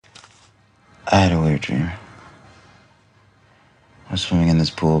I had a weird dream. I was swimming in this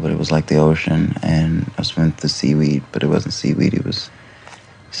pool, but it was like the ocean, and I was swimming through seaweed, but it wasn't seaweed, it was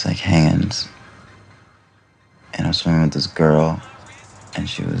just like hands. And I was swimming with this girl, and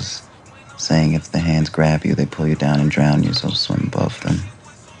she was saying if the hands grab you, they pull you down and drown you, so swim above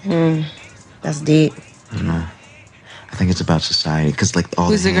them. That's deep. I don't know. I think it's about society, because like all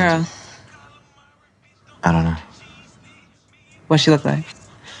Who's the girl? I don't know. What'd she look like?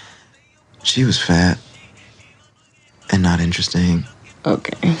 She was fat and not interesting.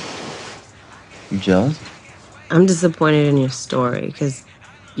 Okay. You jealous? I'm disappointed in your story because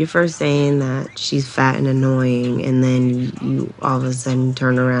you're first saying that she's fat and annoying, and then you all of a sudden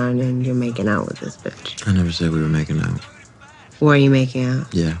turn around and you're making out with this bitch. I never said we were making out. Were you making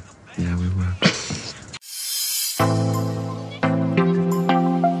out? Yeah, we were.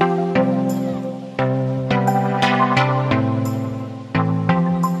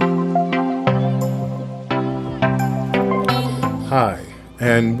 Hi,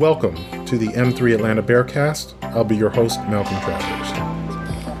 and welcome to the M3 Atlanta Bearcast. I'll be your host, Malcolm Travers.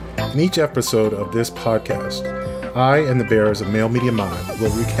 In each episode of this podcast, I and the Bears of Male Media Mind will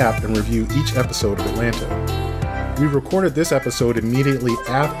recap and review each episode of Atlanta. We recorded this episode immediately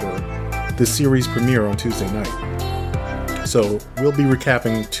after the series premiere on Tuesday night. So we'll be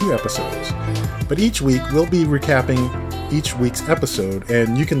recapping 2 episodes. But each week, we'll be recapping each week's episode,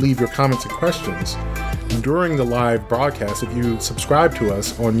 and you can leave your comments and questions during the live broadcast if you subscribe to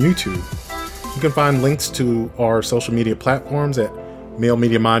us on YouTube. You can find links to our social media platforms at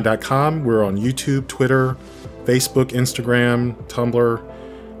malemediamind.com. We're on YouTube, Twitter, Facebook, Instagram, Tumblr,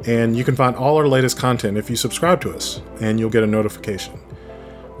 and you can find all our latest content if you subscribe to us, and you'll get a notification.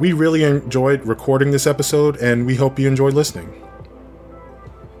 We really enjoyed recording this episode, and we hope you enjoyed listening.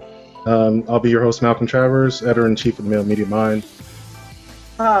 I'll be your host, Malcolm Travers, editor-in-chief of the Male Media Mind.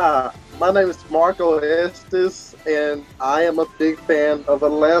 Hi, my name is Marco Estes, and I am a big fan of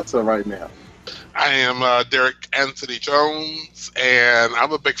Atlanta right now. I am Derek Anthony Jones, and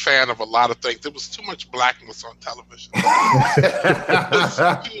I'm a big fan of a lot of things. There was too much blackness on television.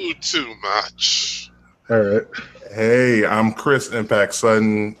 too much. All right. Hey, I'm Chris Impact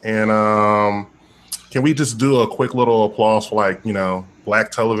Sutton, and can we just do a quick little applause for,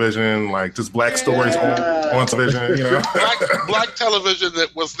 black television, just black stories on television, Black television that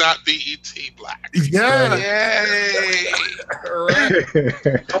was not BET black. Yeah. Yay.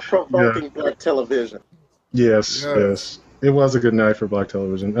 Provoking black television. Yes. It was a good night for black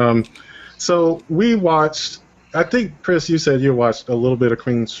television. So we watched, I think, Chris, you said you watched a little bit of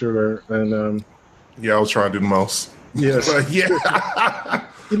Queen Sugar, and yeah, I was trying to do the most. Yes. But yeah.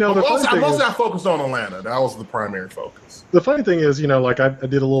 Mostly I focused on Atlanta. That was the primary focus. The funny thing is, I did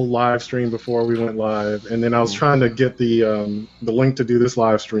a little live stream before we went live, and then I was trying to get the link to do this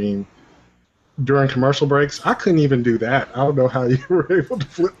live stream during commercial breaks. I couldn't even do that. I don't know how you were able to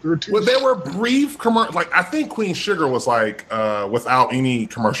flip through. Well, there were brief commercial. I think Queen Sugar was without any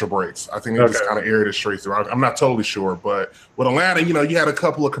commercial breaks. I think they just kind of aired it straight through. I'm not totally sure, but with Atlanta, you had a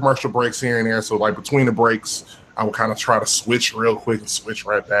couple of commercial breaks here and there. So between the breaks, I would kind of try to switch real quick and switch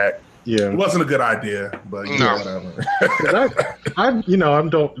right back. Yeah, it wasn't a good idea, but whatever. I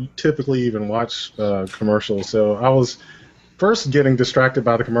don't typically even watch commercials, so I was first getting distracted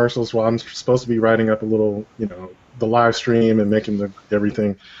by the commercials while I'm supposed to be writing up a little, the live stream and making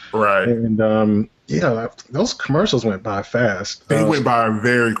everything. Right. And those commercials went by fast. They went by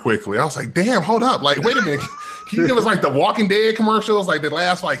very quickly. I was like, damn, hold up. Wait a minute. Can you give us the Walking Dead commercials? They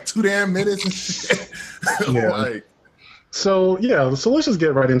last 2 damn minutes and shit. Yeah. So let's just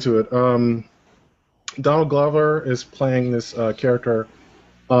get right into it. Donald Glover is playing this character,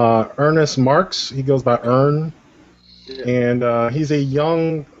 Ernest Marks. He goes by Ern. Yeah. And he's a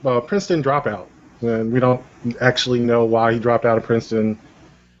young Princeton dropout. And we don't actually know why he dropped out of Princeton.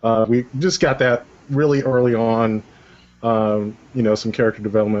 We just got that really early on, some character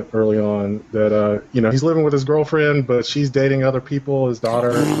development early on that, he's living with his girlfriend, but she's dating other people, his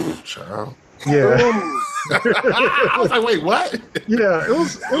daughter. Child. Yeah. I was like, wait, what? Yeah, it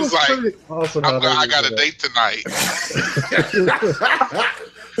was pretty awesome. I got a date tonight.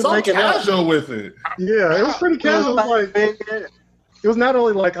 So casual with it. Yeah, it was pretty casual. It was not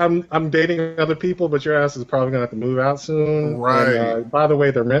only I'm dating other people, but your ass is probably gonna have to move out soon. Right. And, by the way,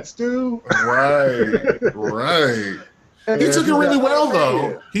 the rent's due. Right. He took it really well,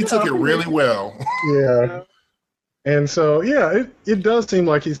 though. He took it really well. Yeah. And so, it does seem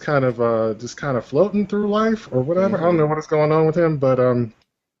like he's kind of just kind of floating through life or whatever. I don't know what is going on with him, but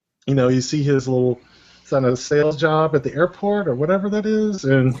you see his little kind of sales job at the airport or whatever that is,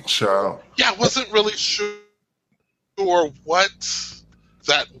 and Child. Yeah, I wasn't really sure what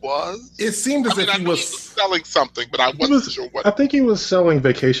that was? It seemed as if I he knew was selling something, but I wasn't sure what. I think he was selling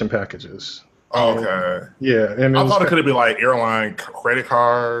vacation packages. Okay. Yeah, and I thought it could have been like airline credit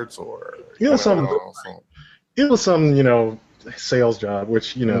cards or it was some sales job,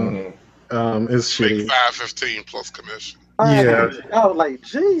 which is shitty. Like $5.15 plus commission. Yeah. I was like,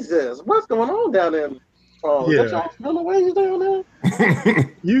 Jesus, what's going on down there? Yeah. Is that y'all ways down there?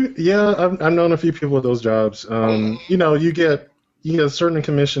 I've known a few people with those jobs. You get a certain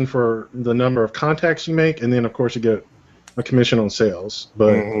commission for the number of contacts you make, and then of course you get a commission on sales.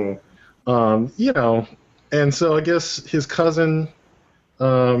 But and so I guess his cousin,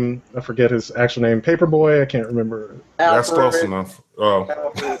 I forget his actual name, Paperboy. I can't remember. That's close enough.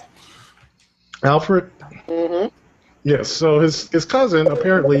 Oh, Alfred. Mm-hmm. Yes. So his cousin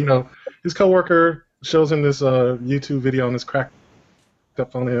apparently, his coworker shows him this YouTube video on his cracked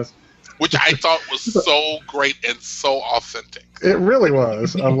up on his, which I thought was so great and so authentic. It really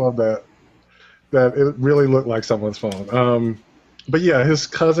was. I love that. That it really looked like someone's phone. But yeah, his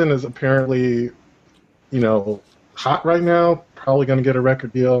cousin is apparently, hot right now. Probably going to get a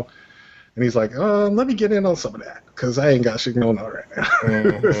record deal. And he's like, let me get in on some of that because I ain't got shit going on right now.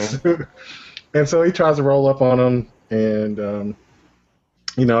 Mm-hmm. And so he tries to roll up on him, and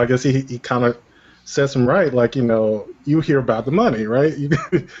I guess he kind of sets him right. Like, you hear about the money, right?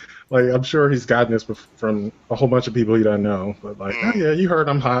 Like, I'm sure he's gotten this from a whole bunch of people he doesn't know. But like, oh yeah, you heard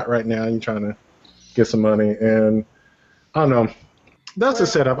I'm hot right now. You're trying to get some money, and I don't know. That's a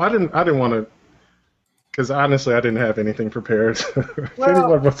setup. I didn't want to, because honestly, I didn't have anything prepared. If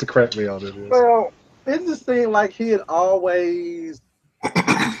anyone wants to correct me on it. Well, it just seemed like he had always,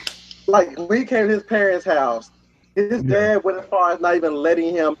 like when he came to his parents' house, his dad went as far as not even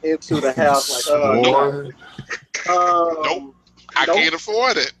letting him into the house. Like, nope, I can't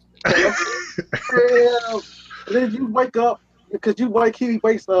afford it. And then you wake up because he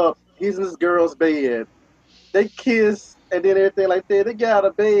wakes up. He's in this girl's bed. They kiss and then everything like that. They get out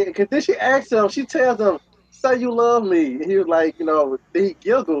of bed because then she asks him. She tells him, "Say you love me." And he was like, he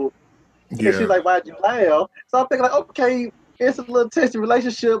giggled. Yeah. And she's like, "Why'd you laugh?" So I'm thinking like, okay, it's a little testy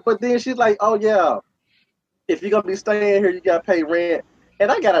relationship. But then she's like, "Oh yeah, if you're gonna be staying here, you gotta pay rent."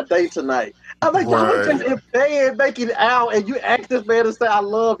 And I got a date tonight. I'm like, y'all just in bed making out, and you ask this man to say I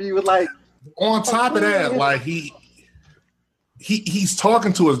love you. Like, on top of that, like he's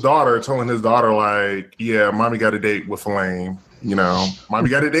talking to his daughter, telling his daughter like, "Yeah, mommy got a date with Elaine. Mommy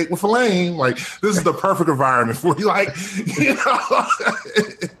got a date with Elaine. Like, this is the perfect environment for you." Like, it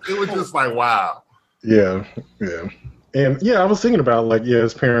was just like, wow. Yeah, yeah, and I was thinking about like,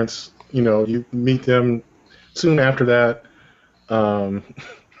 his parents. You meet them soon after that. And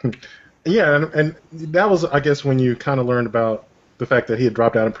that was, I guess, when you kind of learned about the fact that he had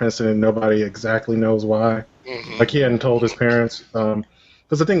dropped out of Princeton and nobody exactly knows why. Mm-hmm. Like, he hadn't told his parents.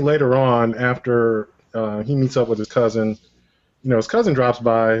 Because I think later on, after he meets up with his cousin, his cousin drops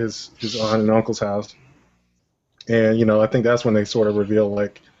by his aunt and uncle's house. And, I think that's when they sort of reveal,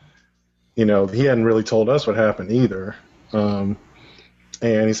 like, he hadn't really told us what happened either. And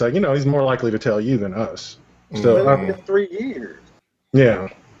he's like, he's more likely to tell you than us. So, it's been 3 years. Yeah.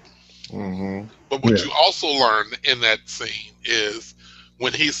 Mm-hmm. But what you also learn in that scene is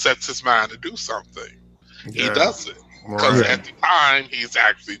when he sets his mind to do something, he does it. Because at the time, he's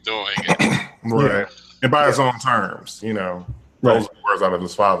actually doing it. Right. And by his own terms, those are words out of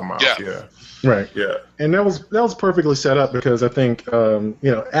his father's mouth. Yeah. Right. Yeah. And that was perfectly set up because I think,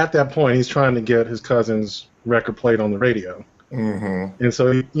 at that point, he's trying to get his cousin's record played on the radio. Mm-hmm. And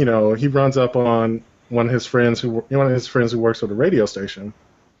so, he runs up on one of his friends who works at a radio station,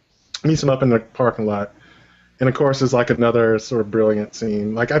 meets him up in the parking lot, and of course it's like another sort of brilliant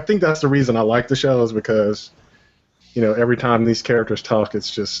scene. Like, I think that's the reason I like the show is because, every time these characters talk, it's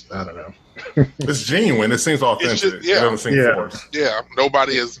just, I don't know. It's genuine. It seems authentic. It doesn't seem forced. Yeah,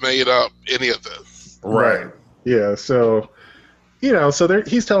 nobody has made up any of this. Right. Yeah. So, so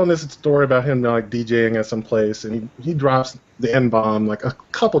he's telling this story about him like DJing at some place, and he drops the N-bomb like a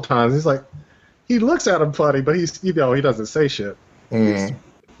couple times. He's like. He looks at him funny, but he doesn't say shit. Mm.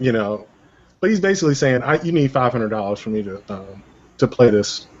 But he's basically saying, "You need $500 for me to play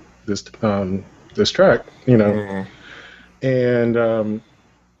this track." Mm. And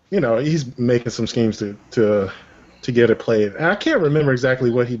he's making some schemes to get it played. And I can't remember exactly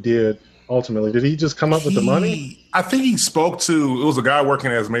what he did ultimately. Did he just come up with the money? I think he spoke to, it was a guy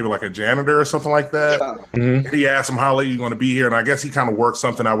working as maybe like a janitor or something like that. Mm-hmm. He asked him how late you going to be here, and I guess he kind of worked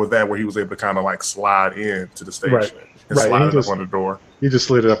something out with that where he was able to kind of like slide into the station and slide it up on the door. He just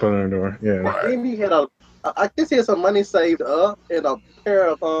slid it up on the door. Yeah. Right. Maybe he had I guess he had some money saved up in a pair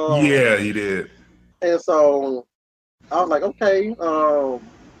of yeah, he did. And so I was like, okay,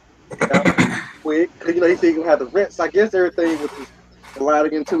 quick. Cause he said he gonna have the rent. So I guess everything was just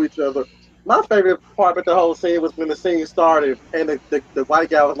colliding into each other. My favorite part of the whole scene was when the scene started and the white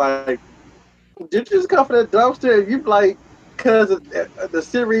guy was like, "Did you just come from that dumpster?" And you like, because of the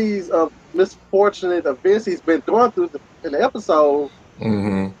series of misfortunate events he's been going through in the episode,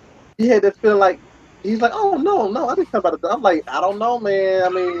 he had to feel like. He's like, oh no, I didn't come about it. I'm like, I don't know, man. I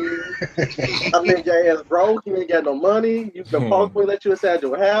mean, your ass broke. You ain't got no money. The folks will let you inside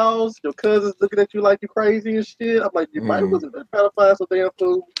your house. Your cousins looking at you like you crazy and shit. I'm like, you might wasn't trying to find some damn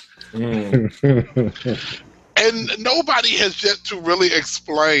food. And nobody has yet to really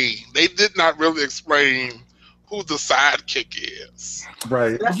explain. They did not really explain who the sidekick is.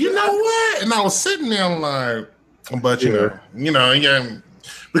 Right. You know what? And I was sitting there like, but you know, yeah.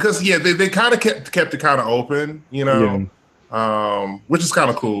 Because they kind of kept it kind of open, you know, which is kind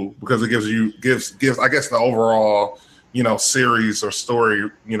of cool because it gives I guess the overall, you know, series or story,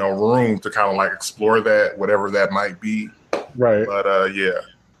 you know, room to kind of like explore that, whatever that might be. Right. But yeah.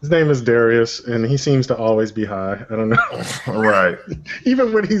 His name is Darius, and he seems to always be high. I don't know. Right.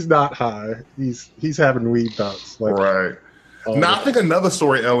 Even when he's not high, he's having weed thoughts. Like, right. Now I think another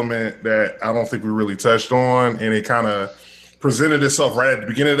story element that I don't think we really touched on, and it kind of presented itself right at the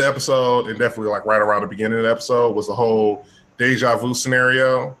beginning of the episode and definitely like right around the beginning of the episode was the whole deja vu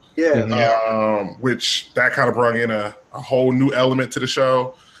scenario. Which that kind of brought in a whole new element to the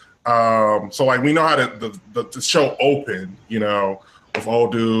show. So like we know how the show opened, you know, with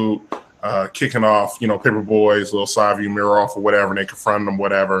old dude kicking off, you know, Paperboy's little side view mirror off or whatever, and they confront him,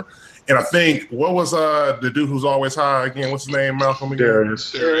 whatever. And I think what was the dude who's always high again? What's his name, Malcolm? Again?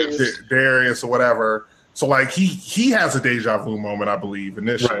 Darius or whatever. So like he has a deja vu moment, I believe,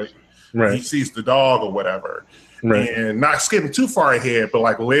 initially. Right. He sees the dog or whatever. Right. And not skipping too far ahead, but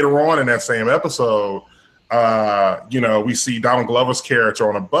like later on in that same episode, you know, we see Donald Glover's character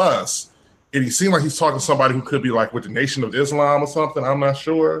on a bus, and he seemed like he's talking to somebody who could be like with the Nation of Islam or something. I'm not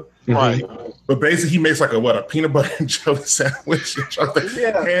sure. Right. But basically he makes like a peanut butter and jelly sandwich and tries to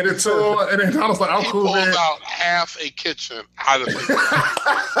hand it to him. And then Donald's like, "I'm cool, man." He pulls out half a kitchen out of it.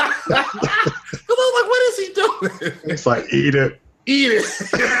 I was like, what is he doing? It's like, eat it.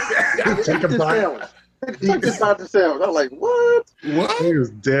 Take a bite. Take this out the sandwich. I'm like, what? He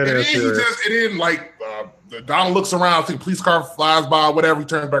was dead ass serious. And then like Donald looks around, I think police car flies by, whatever. He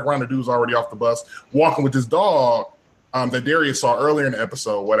turns back around, the dude's already off the bus, walking with his dog that Darius saw earlier in the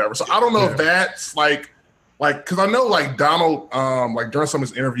episode, whatever. So I don't know if that's like because I know like Donald, like during some of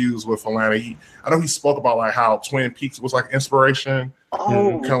his interviews with Alana, I know he spoke about like how Twin Peaks was like inspiration,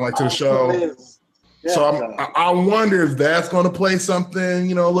 kind of like to the show. Yeah. So I wonder if that's going to play something,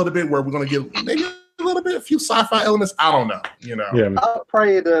 you know, a little bit where we're going to get maybe a few sci-fi elements. I don't know, you know. Yeah. I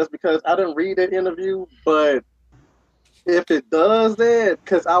pray it does because I didn't read that interview, but if it does that,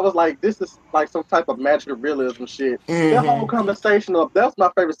 because I was like, this is like some type of magical realism shit. That whole conversation that's my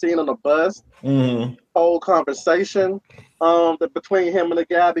favorite scene on the bus. Whole conversation between him and the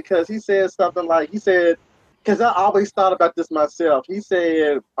guy, because he said something like, because I always thought about this myself. He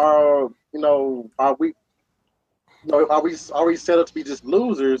said, you know, are we set up to be just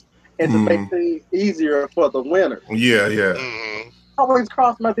losers and to make things easier for the winner? Yeah. Always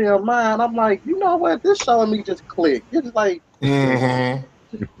crossed my damn mind. I'm like, you know what? This showing me just click. You're just like, you just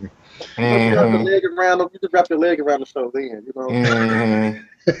wrap your leg around the show then, you know.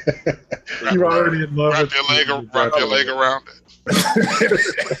 You're already in love with wrap your leg around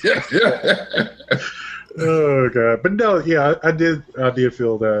it. Oh god. But no, yeah, I did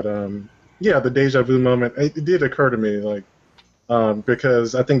feel that the deja vu moment, it did occur to me, like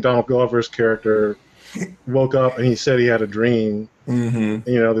because I think Donald Glover's character woke up and he said he had a dream, you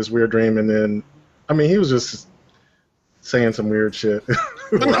know, this weird dream, and then I mean he was just saying some weird shit. But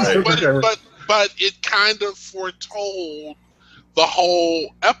it kind of foretold the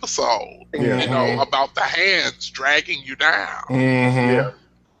whole episode, you know, about the hands dragging you down.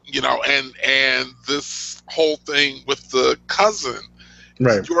 You know, and this whole thing with the cousin.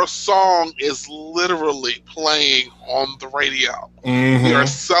 Right. Your song is literally playing on the radio. We are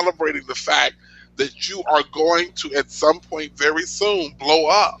celebrating the fact that you are going to, at some point very soon, blow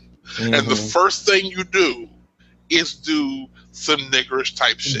up. And the first thing you do is do some niggerish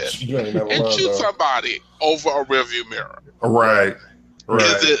type shit and shoot somebody over a rearview mirror. Right.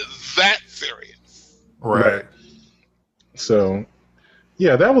 Is it that serious? Right. So,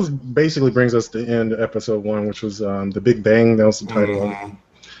 yeah, that was basically brings us to the end of episode 1, which was The Big Bang. That was the title.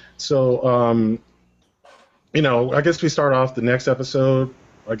 So, you know, I guess we start off the next episode,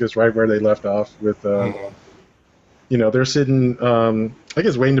 I guess right where they left off with, you know, they're sitting, I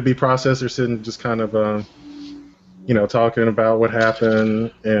guess waiting to be processed. They're sitting just kind of, talking about what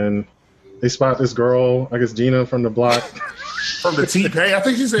happened, and they spot this girl, I guess Gina from the block. From the T-Pain. I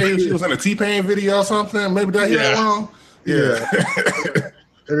think she said she was in a T-Pain video or something. Maybe did I hear that wrong? Yeah.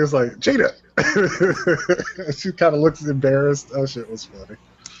 And it's like, Gina. She kind of looks embarrassed. That shit was funny.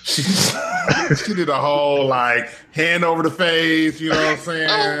 She did a whole like hand over the face, you know what I'm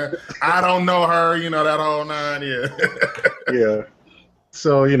saying? I don't know her, that whole nine, Yeah.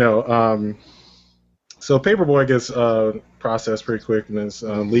 So, so Paperboy gets processed pretty quick and is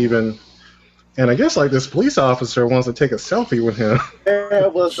leaving. And I guess like this police officer wants to take a selfie with him.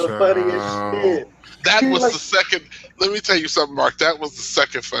 That was the funniest shit. That was the second. Let me tell you something, Mark. That was the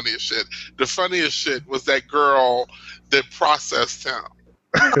second funniest shit. The funniest shit was that girl that processed him.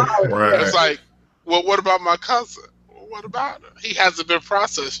 Right. It's like, well, what about my cousin? Well, what about him? He hasn't been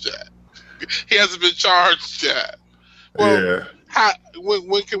processed yet. He hasn't been charged yet. Well,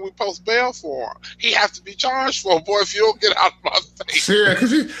 when can we post bail for him? He has to be charged for him. Boy, if you don't get out of my face. Yeah,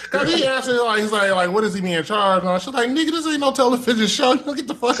 because he asked her, like, he's like, what is he being charged on? She's like, nigga, this ain't no television show. You don't get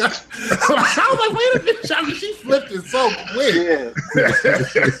the fuck out. I was like, wait a minute. I mean, she flipped it so quick.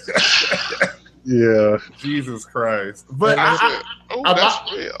 Yeah. Jesus Christ. But that's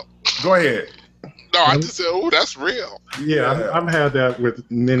real. Go ahead. No, I just said, that's real. Yeah, I've had that with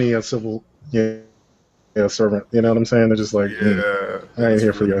many a civil servant. You know what I'm saying? They're just like, I ain't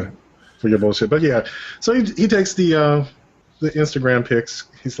here for your bullshit. But yeah, so he takes the Instagram pics.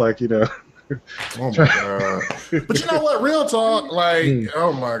 He's like, oh my god. But you know what? Real talk, like,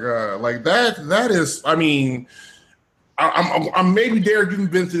 oh my god, like that is. I mean, I'm maybe Derek,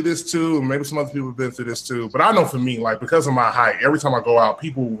 you've been through this too, and maybe some other people have been through this too. But I know for me, like, because of my height, every time I go out,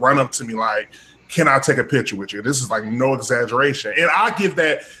 people run up to me like, can I take a picture with you? This is like no exaggeration. And I give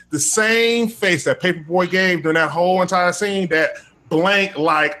that the same face that Paperboy gave during that whole entire scene, that blank,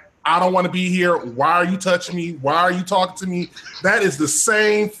 like, I don't want to be here. Why are you touching me? Why are you talking to me? That is the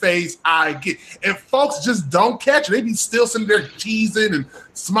same face I get. And folks just don't catch it. They be still sitting there teasing and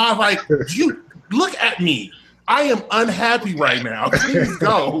smiling like, you look at me. I am unhappy right now. Please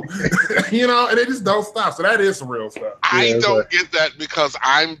go. And they just don't stop. So that is some real stuff. I don't get that because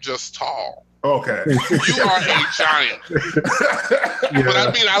I'm just tall. Okay. You are a giant. But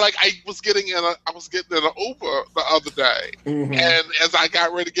I mean, I was getting in an Uber the other day, and as I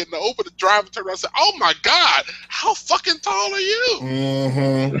got ready to get in the Uber, the driver turned around and said, "Oh my God, how fucking tall are you?"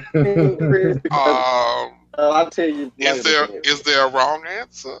 I'll tell you. Is there a wrong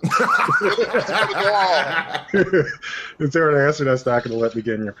answer? Is there an answer that's not going to let me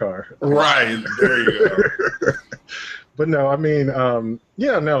get in your car? Right. There you go. But no, I mean,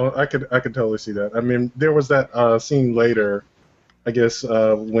 I could totally see that. I mean, there was that scene later, I guess,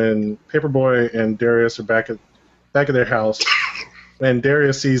 when Paperboy and Darius are back at their house, and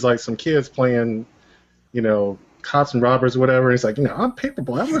Darius sees like some kids playing, cops and robbers or whatever. And he's like, I'm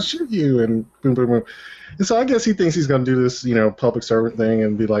Paperboy, I'm gonna shoot you, and boom, boom, boom. And so I guess he thinks he's gonna do this, public servant thing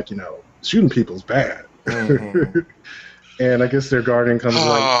and be like, shooting people's bad. And I guess their guardian comes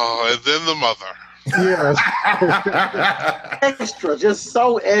and then the mother. Yeah. Extra, just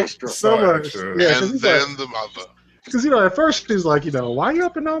so extra. So much. Yeah, and then the mother. Because, at first he's like, why are you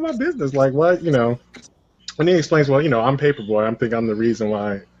up in all my business? Like, what, When he explains, well, I'm Paperboy. I'm thinking I'm the reason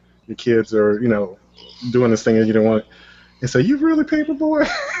why your kids are, doing this thing that you don't want. And so, you really Paperboy?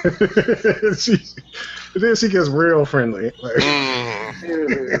 Then she gets real friendly. Like,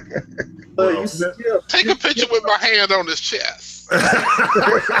 take a picture with my hand on his chest.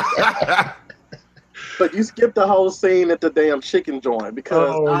 But you skipped the whole scene at the damn chicken joint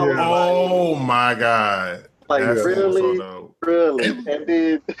because oh my God. Like, that's really? And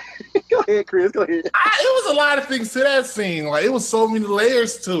then, go ahead, Chris, go ahead. It was a lot of things to that scene. Like, it was so many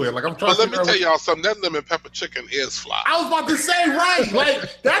layers to it. Like, I'm trying. But let me tell y'all something. That lemon pepper chicken is fly. I was about to say, right?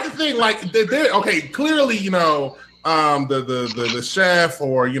 Like, that's the thing. Like, okay, clearly, the chef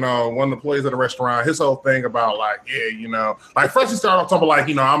or one of the employees at the restaurant, his whole thing about like, like first he started off talking about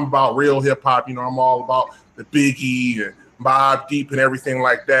like, I'm about real hip hop. I'm all about the Biggie and Mobb Deep and everything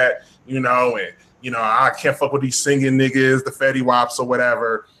like that. And I can't fuck with these singing niggas, the Fetty Wops or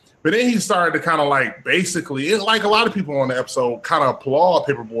whatever. But then he started to kind of like basically, like a lot of people on the episode, kind of applaud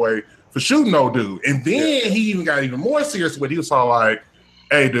Paperboy for shooting old dude. And then he even got even more serious with it. He was all like,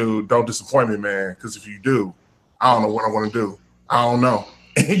 hey, dude, don't disappoint me, man. Because if you do, I don't know what I want to do. I don't know.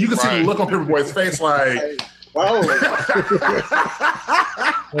 And you can see the look on Paperboy's face like, whoa.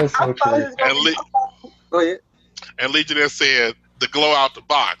 That's so true. And Legion said, the glow out the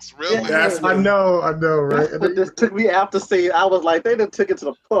box. Really? Yeah. I know, right? That's what this took me after seeing. I was like, they done took it to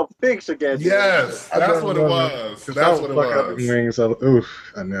the Pulp Fiction again. Yes, that's what it was. That's what it was. Wings,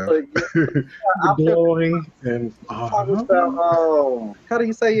 oof, I know. But, The glowing and how do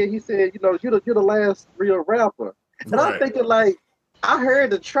you say it? He said, you're the last real rapper. And I'm thinking, like, I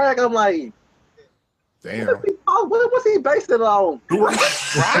heard the track. I'm like, damn. What's he based it on? Right.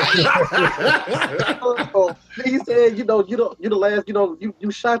 He said, you're the last.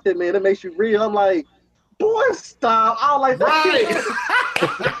 You shot that man. That makes you real. I'm like, boy, stop. I was like,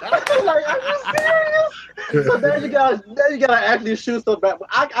 I'm like, are you serious? So now you gotta actually shoot stuff back.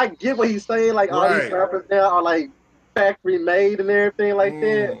 I get what he's saying. Like all these rappers now are like factory made and everything like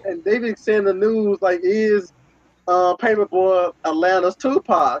that. And they be saying the news like is Paperboy Atlanta's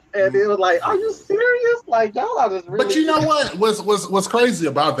Tupac, and it was like, are you serious? Like y'all are just really. But you know what was crazy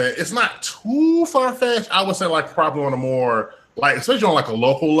about that? It's not too far fetched. I would say like probably on a more like, especially on like a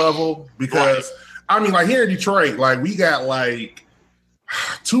local level, because I mean like here in Detroit, like we got like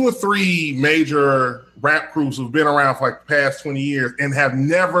 2 or 3 major rap crews who've been around for like the past 20 years and have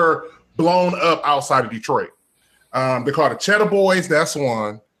never blown up outside of Detroit. They're called the Cheddar Boys. That's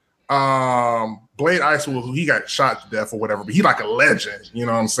one. Blade Icewood, who he got shot to death or whatever, but he like a legend, you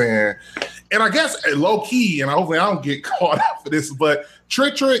know what I'm saying? And I guess low key, and hopefully I don't get caught out for this, but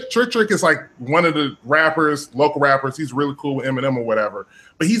Trick Trick is like one of the rappers, local rappers. He's really cool with Eminem or whatever,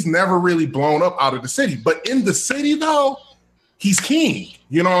 but he's never really blown up out of the city. But in the city though, he's king.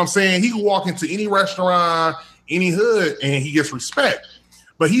 You know what I'm saying? He can walk into any restaurant, any hood, and he gets respect.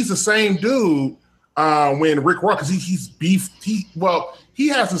 But he's the same dude when Rick Ross, because he's beefed. He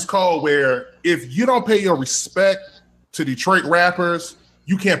has this code where if you don't pay your respect to Detroit rappers,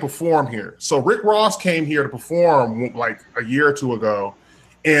 you can't perform here. So Rick Ross came here to perform like a year or 2 ago,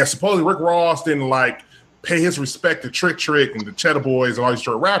 and supposedly Rick Ross didn't like pay his respect to Trick Trick and the Cheddar Boys and all these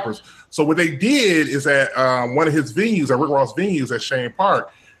Detroit rappers. So what they did is at one of his venues, at Rick Ross venues at Cheyne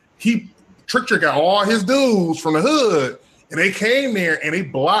Park, Trick Trick got all his dudes from the hood, and they came there and they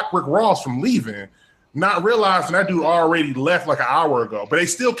blocked Rick Ross from leaving, not realizing that dude already left like an hour ago. But they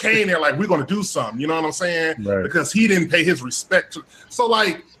still came there like, we're going to do something, you know what I'm saying? Right. Because he didn't pay his respect. So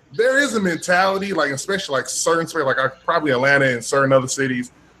like, there is a mentality, like especially like certain space, like probably Atlanta and certain other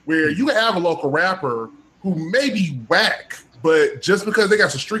cities, where you have a local rapper who may be whack, but just because they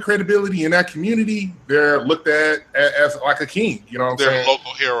got some street credibility in that community, they're looked at as like a king. You know what I'm saying? They're a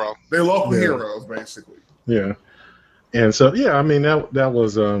local hero. They're local heroes, basically. Yeah. And so, yeah, I mean, that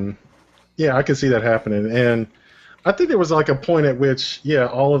was, I could see that happening. And I think there was like a point at which,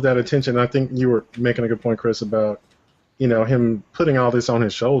 all of that attention, I think you were making a good point, Chris, about, him putting all this on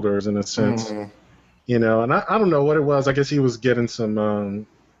his shoulders in a sense, and I don't know what it was. I guess he was getting some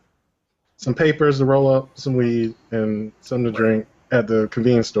papers to roll up, some weed, and something to drink at the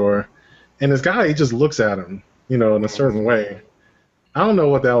convenience store. And this guy, he just looks at him, in a certain way. I don't know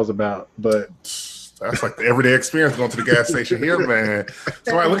what that was about, but that's like the everyday experience going to the gas station here, man.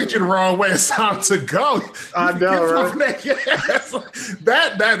 So I look at you the wrong way, it's time to go. I know, right?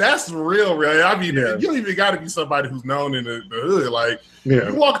 That's real. I mean, you don't even got to be somebody who's known in the hood. Like,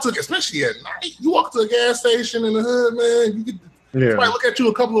 you walk to, especially at night, you walk to a gas station in the hood, man. You could somebody look at you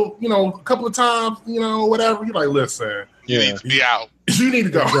a couple of times, whatever. You're like, listen, you need to be out. You need to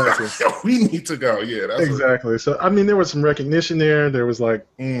go. Exactly. We need to go. Yeah, that's exactly. So I mean, there was some recognition there. There was like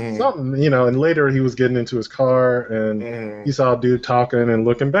something, and later he was getting into his car and he saw a dude talking and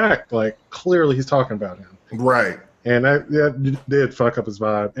looking back, like clearly he's talking about him. Right. And that did fuck up his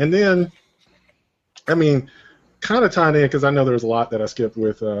vibe. And then, I mean, kind of tying in because I know there was a lot that I skipped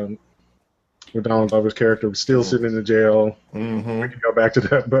with Donald Glover's character still sitting in the jail. We can go back to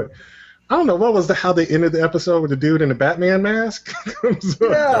that, but I don't know what was how they ended the episode with the dude in the Batman mask.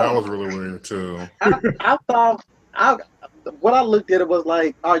 That was really weird too. I thought what I looked at it was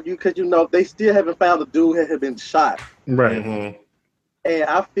like, because they still haven't found the dude that had been shot, right? And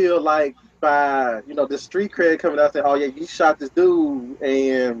I feel like by the street cred coming out saying, oh yeah, you shot this dude,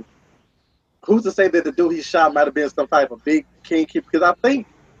 and who's to say that the dude he shot might have been some type of big kingkeeper? Because I think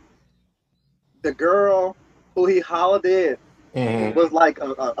the girl who he hollered at was like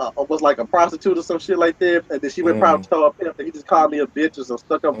a prostitute or some shit like that, and then she would probably tell up him that he just called me a bitch or some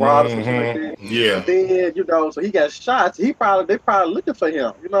stuck up broad or some shit like that. Yeah. And then so he got shot. They probably looking for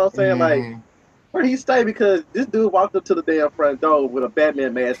him. You know what I'm saying? Like, where did he stay? Because this dude walked up to the damn front door with a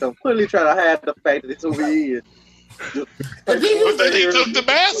Batman mask on, clearly trying to hide the fact that it's who he is. But then he took the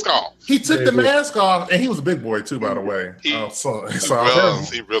mask off. He took the mask off, and he was a big boy too, by the way. He really was.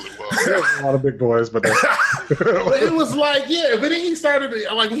 There's a lot of big boys, but but it was like, yeah. But then he started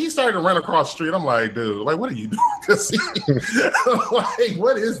to run across the street. I'm like, dude, like, what are you doing? Because like,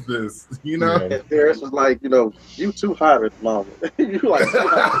 what is this? You know? And Harris was like, you know, you too hot at the moment. You like too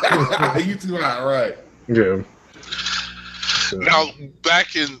hot. You too hot, right? Yeah. Now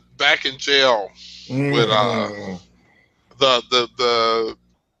back in jail with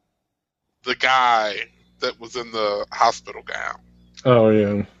the guy that was in the hospital gown. Oh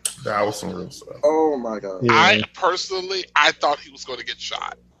yeah, that was some real stuff. Oh my god! Yeah. I thought he was going to get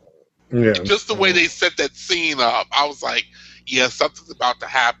shot. Yeah, just the way they set that scene up, I was like, yeah, something's about to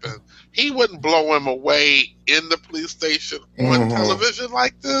happen. He wouldn't blow him away in the police station on television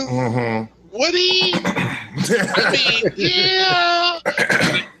like this. Would he? I mean, yeah.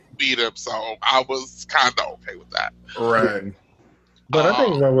 Beat him, so I was kind of okay with that. Right. But I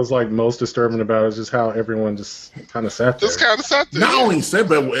think what was like most disturbing about it is just how everyone just kind of sat there. Not only said,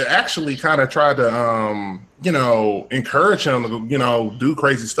 but actually kind of tried to, encourage him to, do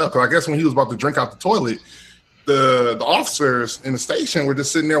crazy stuff. Because I guess when he was about to drink out the toilet, the officers in the station were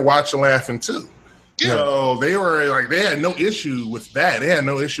just sitting there watching, laughing too. Yeah. So they were like, they had no issue with that. They had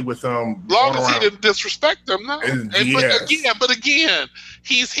no issue with long as he didn't disrespect them, no. But again,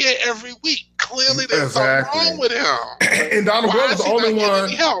 he's here every week. Clearly, there's something wrong with him. And Donald Glover was the only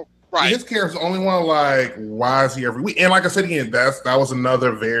one. Right. His character's the only one. Like, why is he every week? And like I said again, that was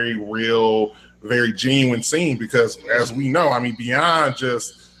another very real, very genuine scene because, as we know, I mean, beyond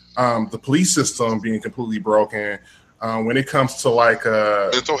just the police system being completely broken. When it comes to like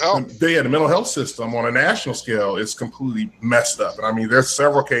mental health, the mental health system on a national scale is completely messed up. And I mean, there's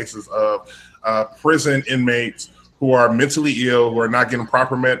several cases of prison inmates who are mentally ill, who are not getting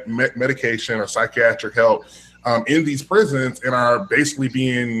proper medication or psychiatric help in these prisons and are basically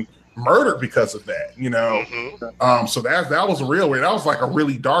being murdered because of that, so that was real weird. That was like a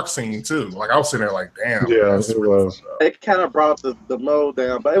really dark scene too. Like I was sitting there like, damn. Yeah, it was. It kind of brought the mode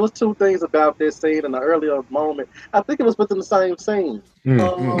down, but it was two things about this scene in the earlier moment. I think it was within the same scene.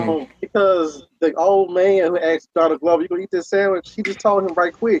 Because the old man who asked Donald Glover, "You gonna eat this sandwich?" He just told him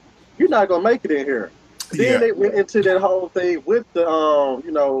right quick, "You're not gonna make it in here." Then they went into that whole thing with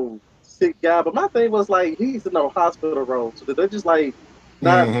the sick guy. But my thing was like, he's in a hospital room, so they're just like.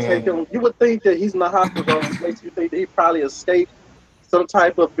 Not take him. You would think that he's in the hospital. Makes you think that he probably escaped some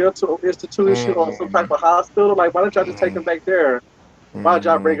type of mental institution or some type of hospital. Like, why don't y'all just take him back there? Why don't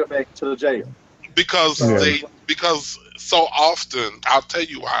y'all bring him back to the jail? Because so often, I'll tell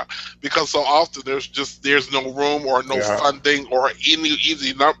you why. Because so often there's no room or no funding or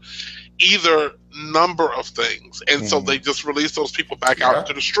either number of things, and so they just release those people back out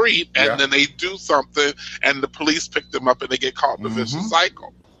into the street, and then they do something, and the police pick them up, and they get caught in the vicious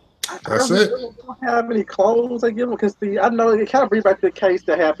cycle. That's it. I don't know how many clones they give them, because I know it kind of brings back the case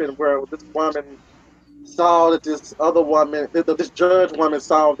that happened where this woman saw that this other woman, this judge woman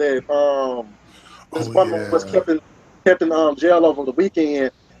saw that this woman was kept in jail over the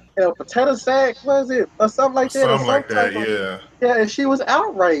weekend. A potato sack, was it, or something like that? Something like that, yeah. Yeah, and she was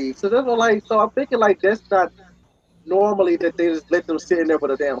outraged. So that's like, so I'm thinking like that's not normally that they just let them sit in there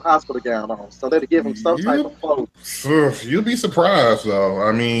with a damn hospital gown on. So they give them some type of clothes. You'd be surprised, though.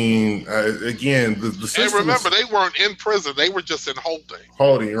 I mean, again, the system. And remember, they weren't in prison; they were just in holding.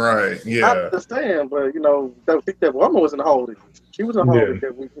 Holding, right? Yeah. I understand, but I think that woman was in holding. She was in holding.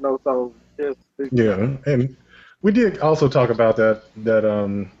 That week, so and we did also talk about that.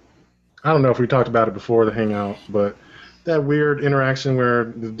 I don't know if we talked about it before the hangout, but that weird interaction where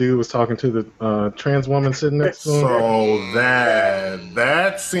the dude was talking to the trans woman sitting next to him. So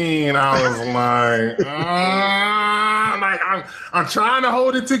that scene, I was like, I'm trying to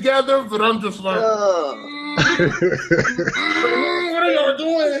hold it together, but I'm just like, what are y'all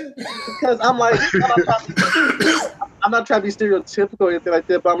doing? Because I'm like, I'm not trying to be stereotypical or anything like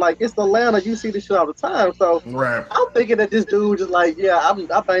that, but I'm like, it's Atlanta. You see this shit all the time. So I'm thinking that this dude just like,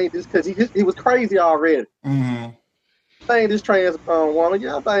 I banged this because he was crazy already. Banged this trans woman.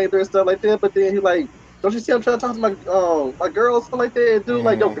 I banged her and stuff like that. But then he like, don't you see I'm trying to talk to my girl or something like that? Dude,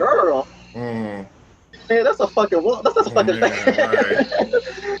 like, your girl. Man, that's a fucking woman. That's a fucking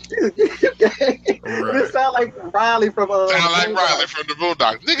It sound like Riley from Riley from the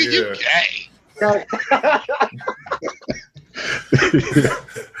Boondocks. Nigga, you gay.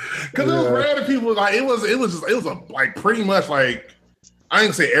 Because it was random people. Like it was like pretty much like, I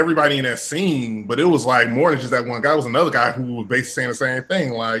didn't say everybody in that scene, but it was like more than just that one guy. It was another guy who was basically saying the same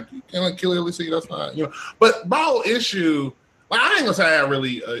thing. Like, you can't kill Lucy. That's not, But my whole issue Like, I ain't gonna say I had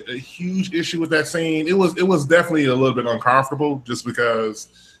really a huge issue with that scene. It was definitely a little bit uncomfortable just because,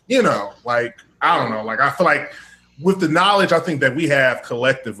 you know, like, I don't know, like, I feel like with the knowledge I think that we have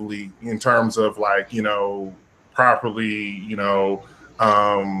collectively in terms of, like, you know, properly, you know,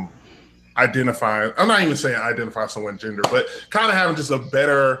 identifying, I'm not even saying identify someone's gender, but kind of having just a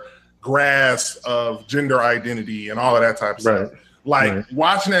better grasp of gender identity and all of that type of stuff. Like,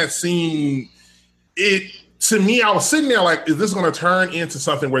 watching that scene, to me, I was sitting there like, is this going to turn into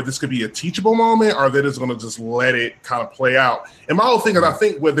something where this could be a teachable moment, or that it's going to just let it kind of play out? And my whole thing is, I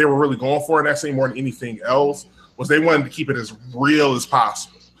think what they were really going for in that scene more than anything else was they wanted to keep it as real as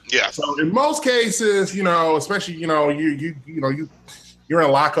possible. Yeah. So in most cases, you know, especially, you know, you're in a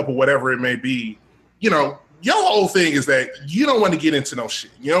lockup or whatever it may be, you know, your whole thing is that you don't want to get into no shit.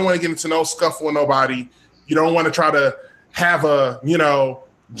 You don't want to get into no scuffle with nobody. You don't want to try to have a, you know,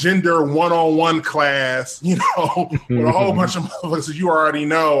 gender one-on-one class, you know, with a whole bunch of motherfuckers you already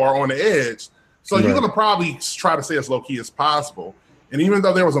know are on the edge. So you're going to probably try to stay as low-key as possible. And even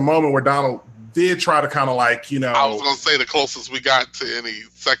though there was a moment where Donald did try to kind of like, you know, I was going to say the closest we got to any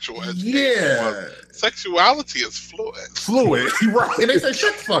sexual education. Yeah. Sexuality is fluid. Right. And they say,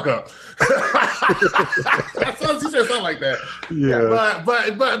 shut the fuck up. He said something like that. Yeah.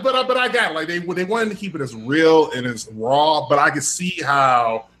 But I got it. Like, they wanted to keep it as real and as raw, but I could see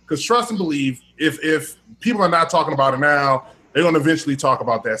how, because trust and believe, if people are not talking about it now, they're going to eventually talk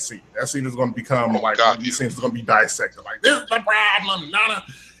about that scene. That scene is going to become these scenes are going to be dissected. Like, this is the problem, nana.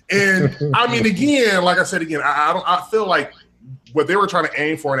 And I mean, again, like I said, I feel like what they were trying to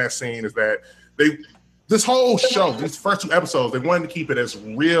aim for in that scene is that this whole show, these first 2 episodes, they wanted to keep it as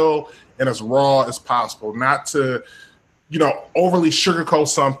real and as raw as possible, not to, you know, overly sugarcoat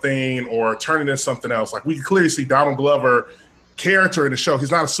something or turn it into something else. Like, we can clearly see Donald Glover character in the show.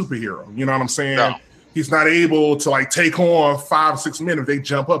 He's not a superhero. You know what I'm saying? No. He's not able to, like, take on 5 or 6 men. If they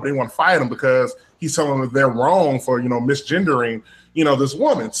jump up, they want to fight him because he's telling them that they're wrong for, you know, misgendering, you know, this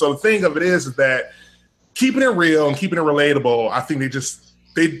woman. So the thing of it is that keeping it real and keeping it relatable, I think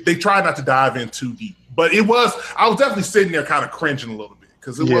they tried not to dive in too deep. But I was definitely sitting there kind of cringing a little bit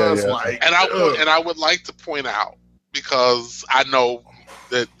because it was like, and I would like to point out, because I know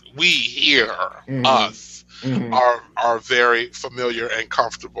that we here, us, are very familiar and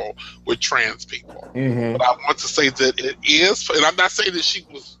comfortable with trans people. But I want to say that it is, and I'm not saying that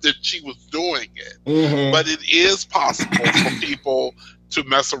she was doing it, but it is possible for people to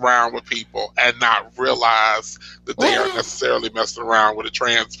mess around with people and not realize that they are necessarily messing around with a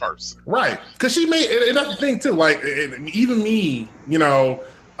trans person. Right. Because she made, and that's the thing too, like, even me, you know,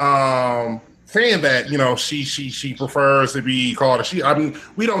 saying that, you know, she prefers to be called a she. I mean,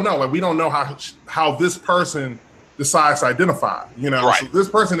 we don't know. Like, we don't know how this person decides to identify, you know. Right. So this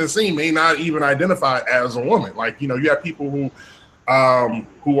person in the scene may not even identify as a woman. Like, you know, you have people who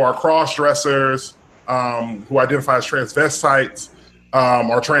are cross-dressers, who identify as transvestites,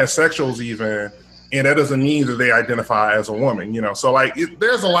 or transsexuals even, and that doesn't mean that they identify as a woman, you know. So, like,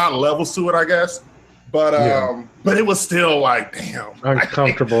 there's a lot of levels to it, I guess. But it was still like, damn,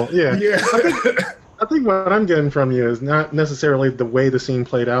 uncomfortable. Yeah. I think what I'm getting from you is not necessarily the way the scene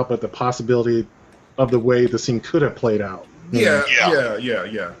played out, but the possibility of the way the scene could have played out. Yeah.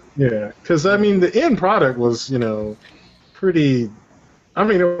 Because I mean, the end product was, you know, pretty. I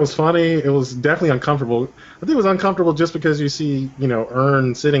mean, it was funny. It was definitely uncomfortable. I think it was uncomfortable just because you see, you know,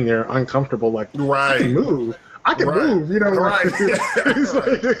 Ern sitting there uncomfortable, like, I can move, you know. Right.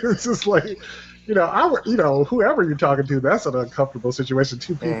 It's just like, you know, whoever you're talking to, that's an uncomfortable situation.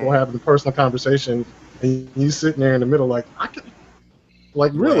 2 people having a personal conversation, and you sitting there in the middle, like, I can,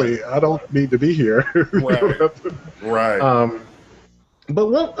 like, really, I don't need to be here. Right. But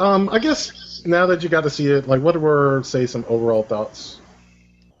what, I guess now that you got to see it, like, what were, say, some overall thoughts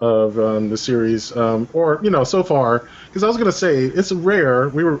of the series, or, you know, so far? Because I was gonna say it's rare.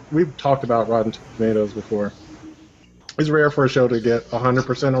 We've talked about Rotten Tomatoes before. It's rare for a show to get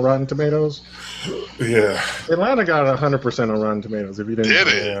 100% on Rotten Tomatoes. Yeah. Atlanta got 100% on Rotten Tomatoes. If you didn't, did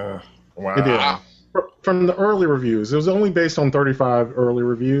it? Yeah. Wow. It did. From the early reviews, it was only based on 35 early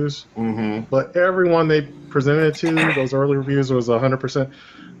reviews. But everyone they presented it to, those early reviews, was 100%.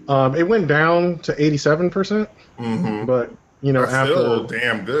 It went down to 87%. But you know, that's still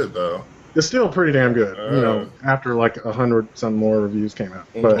damn good though. It's still pretty damn good, you know, after like 100 some more reviews came out.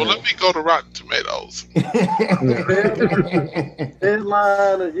 But, well, let me go to Rotten Tomatoes.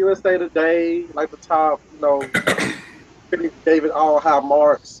 Deadline and USA Today, like the top, you know, gave it all high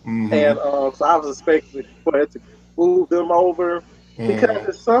marks, and so I was expecting for it to move them over because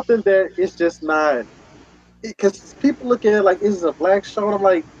it's something that it's just not. Because people look at it like, is it a black show? And I'm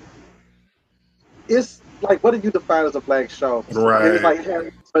like, it's like, what do you define as a black show? Right. It's like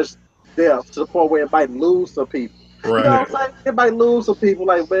having such depth to the point where it might lose some people. Right. You know what I'm saying? It might lose some people.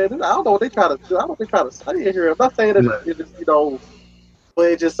 Like, man, I don't know what they try to do. I don't know what they try to say in here. I'm not saying that it's just, but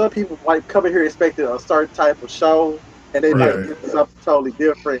it's just some people might come in here expecting a certain type of show, and they might get something totally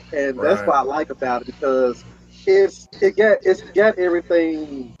different. And that's what I like about it, because it's got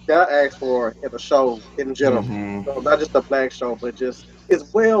everything that I asked for in a show in general. So not just a black show, but just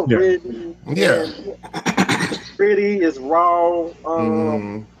it's well written. It's pretty. It's raw.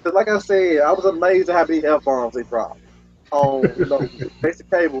 Cause like I said, I was amazed at how many F-bombs they dropped on basic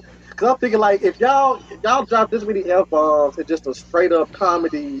cable. Cause I'm thinking, like, if y'all drop this many F-bombs in just a straight up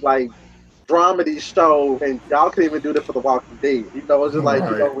comedy, like, dramedy show, and y'all couldn't even do that for The Walking Dead. It's just like,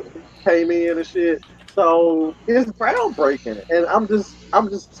 came in and shit. So it's groundbreaking, and I'm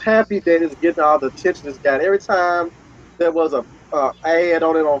just happy that it's getting all the attention it's got. Every time there was a ad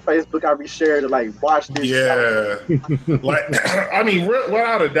on it on Facebook, I reshared it, like, watch this. Yeah. Like, I mean,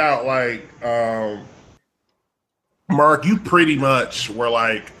 without a doubt, like, Mark, you pretty much were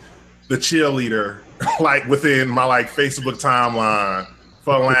like the cheerleader, like, within my, like, Facebook timeline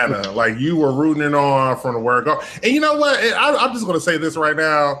for Atlanta. Like, you were rooting it on from the word go. And you know what? I'm just going to say this right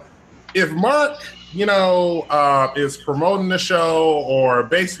now. If Mark, is promoting the show or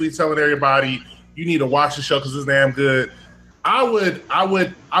basically telling everybody you need to watch the show because it's damn good, I would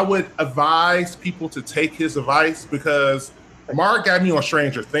advise people to take his advice, because Mark got me on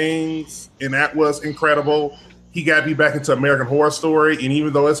Stranger Things, and that was incredible. He got me back into American Horror Story, and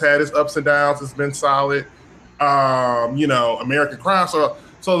even though it's had its ups and downs, it's been solid. American Crime. So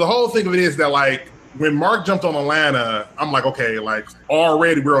the whole thing of it is that, like, when Mark jumped on Atlanta, I'm like, okay, like,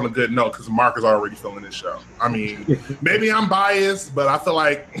 already we're on a good note because Mark is already feeling this show. I mean, maybe I'm biased, but I feel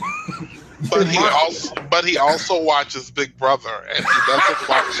like. But he also watches Big Brother, and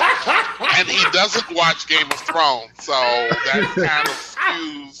he doesn't watch Game of Thrones. So that kind of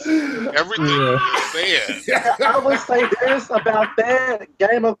skews everything you said. I would say this about that: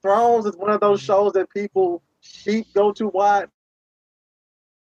 Game of Thrones is one of those shows that people go to watch.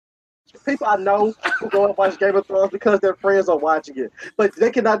 People I know who go and watch Game of Thrones because their friends are watching it, but they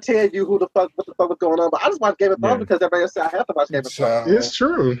cannot tell you what the fuck was going on. But I just watch Game of Thrones because everybody said I have to watch Game of Thrones. It's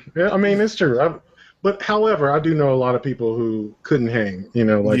true. Yeah, I mean, it's true. But however, I do know a lot of people who couldn't hang.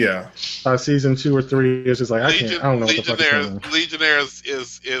 Season 2 or 3 is just like I don't know what the fuck is going on. Legionnaires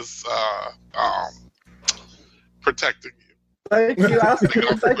is protecting you. Thank you.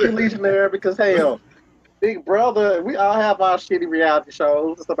 Thank you, Legionnaire, because hell. Big Brother, we all have our shitty reality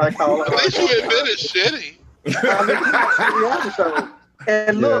shows. Somebody call it. At least you admit it's shitty. Reality shows.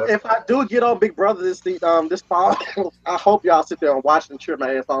 And look, if I do get on Big Brother this fall, I hope y'all sit there and watch and cheer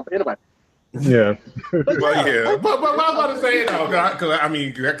my ass on. But anyway. Yeah. But I was about to say, because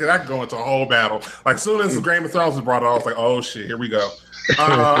I could go into a whole battle. Like, as soon as Game of Thrones was brought up, I was like, oh shit, here we go.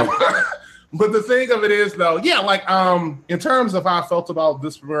 But the thing of it is, though, in terms of how I felt about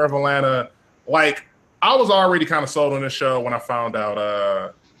this premiere of Atlanta, like, I was already kind of sold on this show when I found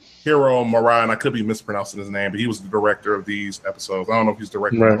out Hiro Murai, and I could be mispronouncing his name, but he was the director of these episodes. I don't know if he's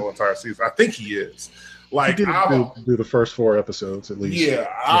directing the whole entire season. I think he is. Like, he did do the first 4 episodes at least.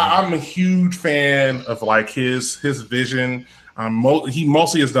 Yeah, I'm a huge fan of, like, his vision. He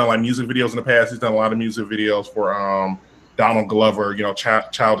mostly has done, like, music videos in the past. He's done a lot of music videos for Donald Glover,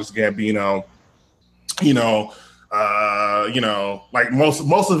 Childish Gambino, like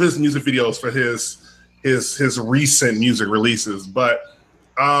most of his music videos for his recent music releases. But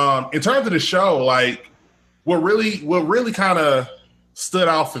in terms of the show, like, what really kind of stood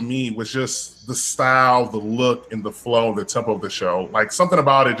out for me was just the style, the look, and the flow, the tempo of the show. Like, something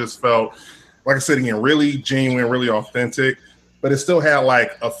about it just felt, like I said again, really genuine, really authentic, but it still had,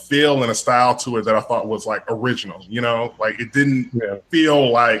 like, a feel and a style to it that I thought was, like, original, like, it didn't feel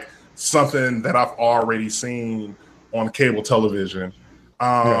like something that I've already seen on cable television.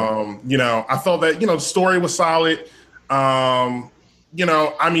 I felt that, the story was solid. I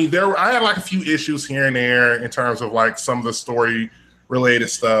had, like, a few issues here and there in terms of, like, some of the story related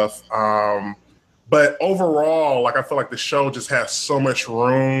stuff. But overall, like, I feel like the show just has so much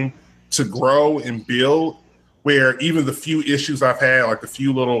room to grow and build, where even the few issues I've had, like the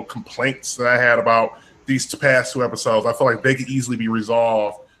few little complaints that I had about these past 2 episodes, I feel like they could easily be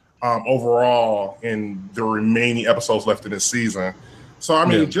resolved overall in the remaining episodes left in this season. So, I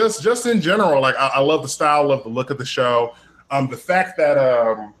mean, just in general, like, I love the style, love the look of the show. The fact that,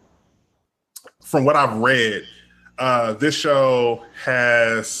 from what I've read, this show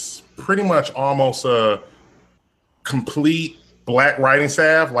has pretty much almost a complete Black writing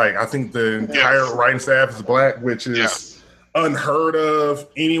staff. Like, I think the entire writing staff is Black, which is unheard of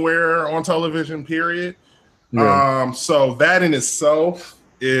anywhere on television, period. Yeah. So that in itself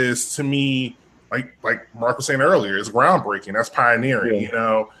is, to me, like Mark was saying earlier, is groundbreaking. That's pioneering.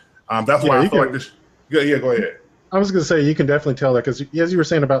 That's why I feel like this. Yeah, go ahead. I was going to say, you can definitely tell that, because as you were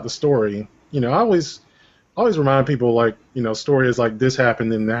saying about the story, I always remind people, like, story is like this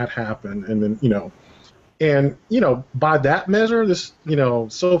happened and that happened, and then and by that measure, this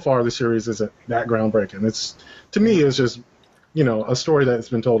so far the series isn't that groundbreaking. It's, to me, it's just a story that's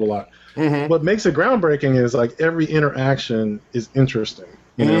been told a lot. Mm-hmm. What makes it groundbreaking is, like, every interaction is interesting.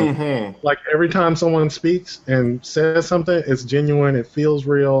 Like, every time someone speaks and says something, it's genuine, it feels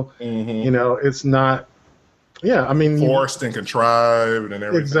real. It's not. Yeah, I mean, forced and contrived and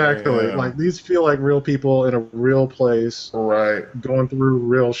everything. Exactly. Yeah. Like, these feel like real people in a real place, right? Going through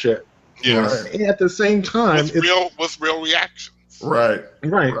real shit. Yes. And at the same time, with real reactions. Right.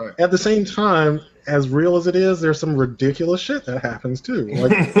 At the same time, as real as it is, there's some ridiculous shit that happens too. Like,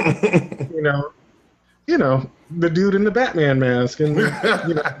 the dude in the Batman mask, and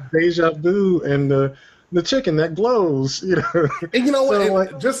Deja Vu, and the chicken that glows, And you know what? So,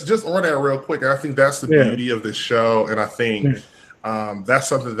 like, just on that real quick, I think that's the beauty of this show, and I think that's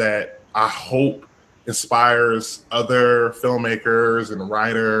something that I hope inspires other filmmakers and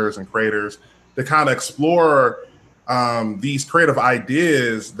writers and creators to kind of explore these creative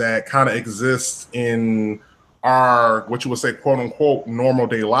ideas that kind of exist in our, what you would say, quote unquote, normal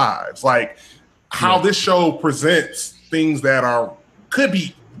day lives. Like how this show presents things that could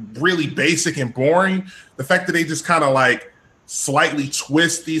be really basic and boring. The fact that they just kind of like slightly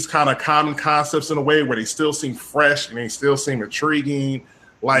twist these kind of common concepts in a way where they still seem fresh and they still seem intriguing.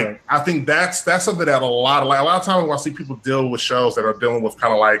 Like, I think that's something that a lot of times when I see people deal with shows that are dealing with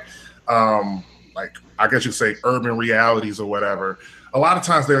kind of like I guess you could say urban realities or whatever, a lot of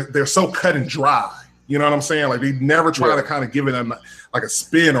times they're so cut and dry. You know what I'm saying? Like, they never try to kind of give it like a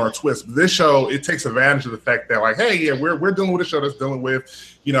spin or a twist. But this show, it takes advantage of the fact that, like, hey, yeah, we're dealing with a show that's dealing with,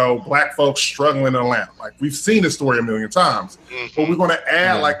 Black folks struggling in Atlanta. Like, we've seen this story a million times, but we're going to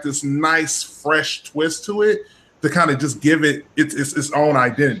add like this nice, fresh twist to it to kind of just give it its own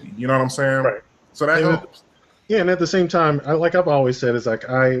identity. You know what I'm saying? Right. So that helps. Yeah, and at the same time, like I've always said, is like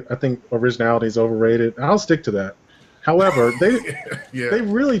I think originality is overrated. I'll stick to that. However, they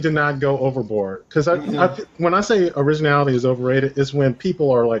really did not go overboard, because when I say originality is overrated, it's when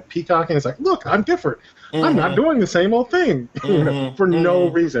people are like peacocking. It's like, look, I'm different. I'm not doing the same old thing for no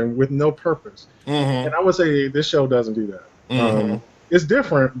reason, with no purpose. And I would say this show doesn't do that. It's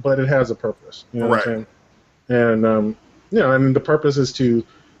different, but it has a purpose. You know what I'm saying? And and the purpose is to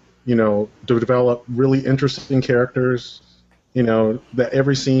develop really interesting characters. That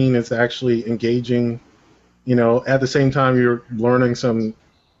every scene is actually engaging. At the same time, you're learning some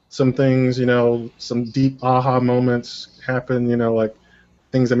things, some deep aha moments happen, like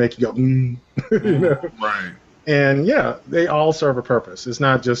things that make you go, Right. And they all serve a purpose. It's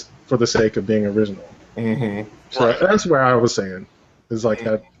not just for the sake of being original. So that's where I was saying, is like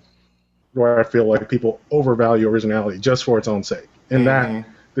that, where I feel like people overvalue originality just for its own sake. And that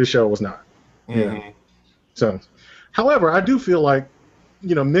this show was not. So, however, I do feel like,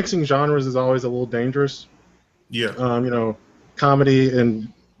 mixing genres is always a little dangerous. Yeah. Comedy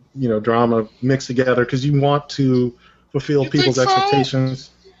and drama mixed together, because you want to fulfill people's expectations.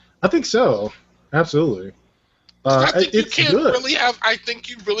 I think so. Absolutely. I think it's you can't good. I think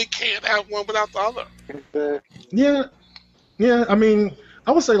you really can't have one without the other. Yeah. I mean,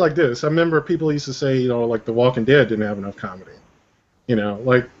 I would say like this. I remember people used to say, like The Walking Dead didn't have enough comedy.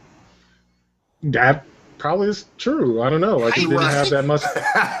 Like that probably is true. I don't know. Like, it didn't have that much. See,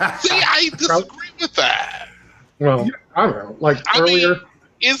 I disagree with that. Well, I don't know. Like earlier,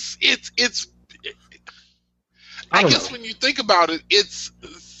 it's. I guess when you think about it, it's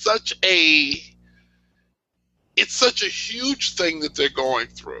such a huge thing that they're going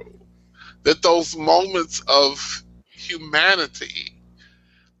through, that those moments of humanity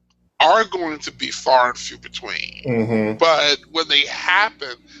are going to be far and few between. But when they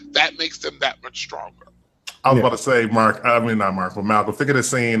happen, that makes them that much stronger. I was about to say, not Mark, but Malcolm. Think of the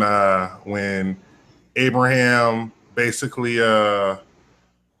scene when Abraham basically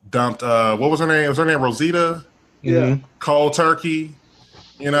dumped what was her name? Was her name Rosita? Yeah. Cold turkey,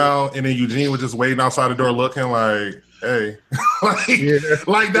 and then Eugene was just waiting outside the door looking like, hey.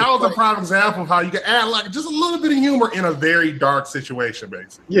 Like that was a prime example of how you can add like just a little bit of humor in a very dark situation,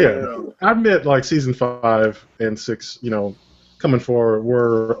 basically. Yeah. I admit, like season 5 and 6, coming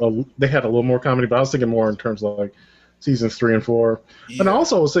forward they had a little more comedy, but I was thinking more in terms of like seasons 3 and 4. And I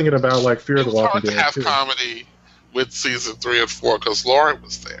also was thinking about like Fear the Walking Dead. It was hard to have comedy with season 3 and 4 because Lauren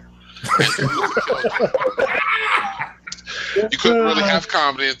was there. You couldn't really have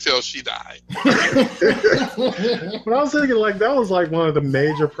comedy until she died. But I was thinking, like, that was like one of the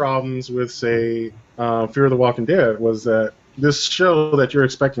major problems with, say, Fear of the Walking Dead, was that this show that you're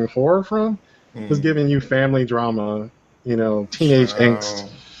expecting horror from was giving you family drama, you know, teenage angst.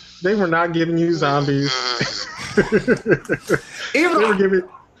 They were not giving you zombies. They were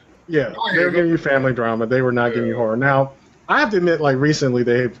giving you family drama. They were not giving you horror. Now, I have to admit, like, recently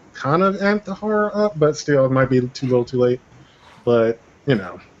they've kind of amped the horror up, but still, it might be too little, too late. But, you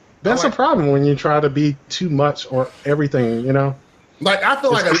know, that's a problem when you try to be too much or everything, you know? Like, I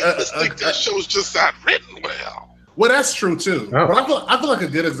feel like I think that show's just not written well. Well, that's true too. Oh. But I feel like a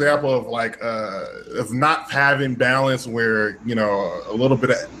good example of like of not having balance, where you know a little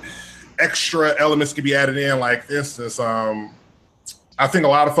bit of extra elements can be added in. Like, for instance, I think a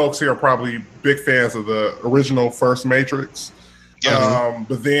lot of folks here are probably big fans of the original first Matrix. Yes.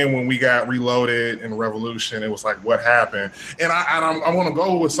 But then when we got Reloaded and Revolution, it was like, what happened? And I want to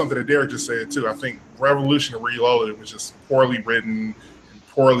go with something that Derek just said too. I think Revolution and Reloaded was just poorly written,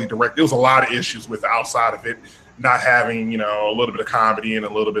 poorly directed. There was a lot of issues with outside of it not having, you know, a little bit of comedy and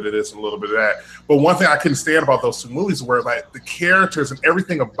a little bit of this and a little bit of that. But one thing I couldn't stand about those two movies were like the characters and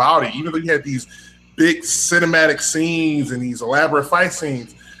everything about it, even though you had these big cinematic scenes and these elaborate fight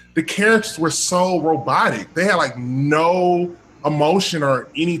scenes, the characters were so robotic. They had like no emotion or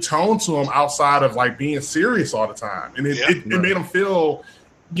any tone to them outside of like being serious all the time. And it made them feel,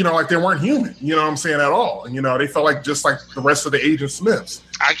 you know, like they weren't human, you know what I'm saying, at all. And, you know, they felt like just like the rest of the Agent Smiths.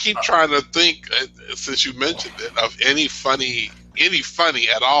 I keep trying to think, since you mentioned it, of any funny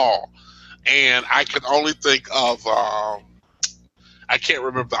at all. And I can only think of, I can't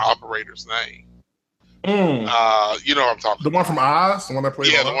remember the operator's name. You know what I'm talking about. The one from Oz? The one that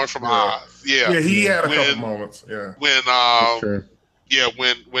played the one from Oz. Yeah. Yeah, he had a couple moments. Yeah. When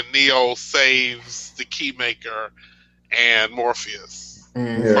Neo saves the Keymaker and Morpheus.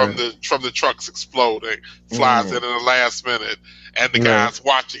 From the trucks exploding, flies in the last minute, and the guy's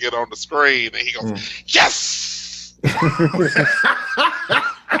watching it on the screen, and he goes, "Yes!" And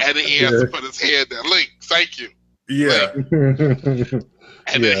then he has to put his head down. Link, thank you. Yeah. Link.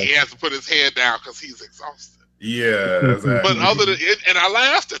 And then he has to put his head down because he's exhausted. Yeah, exactly. But other than it, and I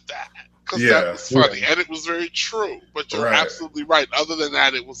laughed at that because that was funny, and it was very true. But you're absolutely right. Other than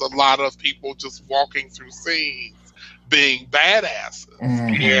that, it was a lot of people just walking through scenes, being badasses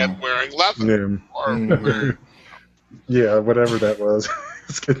and wearing leather. Yeah, whatever that was.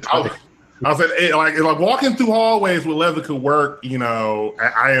 It's good. I said, like walking through hallways with leather could work, you know,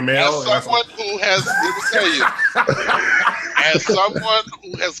 at IML. As someone who has, let me tell you, as someone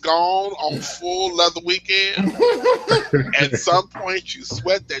who has gone on full leather weekend, at some point you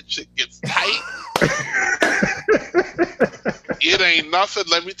sweat, that shit gets tight. It ain't nothing,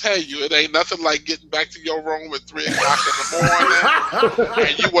 let me tell you, it ain't nothing like getting back to your room at 3 o'clock in the morning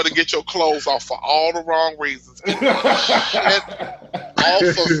and you want to get your clothes off for all the wrong reasons. Get the shit off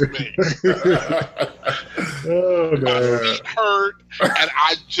of me. Oh, no. My feet hurt and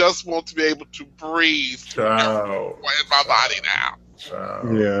I just want to be able to breathe in my body now.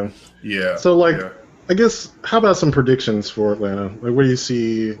 Yeah. So, like, I guess, how about some predictions for Atlanta? Like, what do you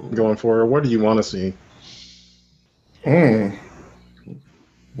see going forward? What do you want to see?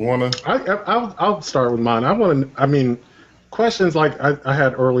 I'll start with mine. Questions like I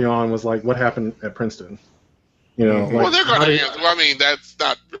had early on was like, what happened at Princeton? You know, well, they're going to answer. I mean, that's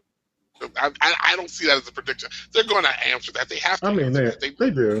not. I don't see that as a prediction. They're going to answer that. They have to. I mean, they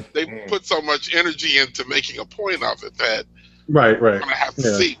do. They put so much energy into making a point of it that right. We're going to have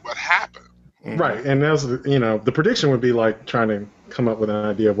to see what happened. Right, and that's, you know, the prediction would be like trying to come up with an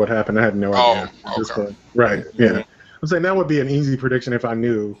idea of what happened. I had no idea at this point. Right, yeah. I'm saying that would be an easy prediction if I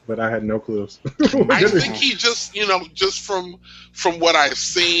knew, but I had no clues. I think he just, you know, just from what I've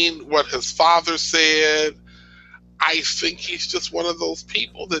seen, what his father said, I think he's just one of those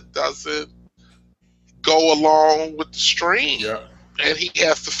people that doesn't go along with the stream. Yeah. And he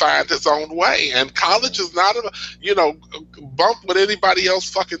has to find his own way. And college is not, bump what anybody else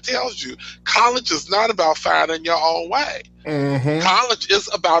fucking tells you. College is not about finding your own way. Mm-hmm. College is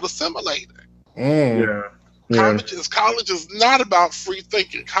about assimilating. College is not about free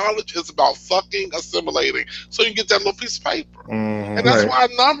thinking. College is about fucking assimilating so you can get that little piece of paper. And that's why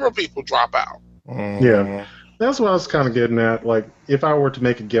a number of people drop out. Yeah. That's what I was kind of getting at. Like, if I were to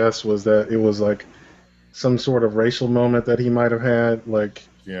make a guess, was that it was like some sort of racial moment that he might have had, like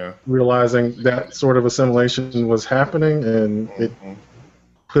realizing that sort of assimilation was happening and it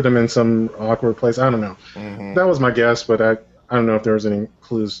put him in some awkward place. I don't know. That was my guess, but I don't know if there was any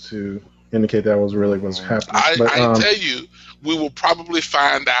clues to indicate that was really what's happening. I tell you, we will probably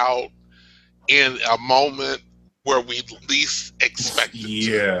find out in a moment where we least expect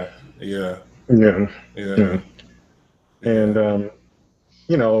it. Yeah. And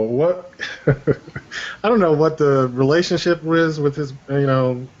you know what? I don't know what the relationship is with his, you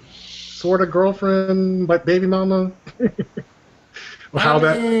know, sort of girlfriend, but baby mama. How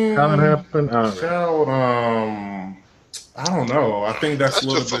that happened? I don't know. I think that's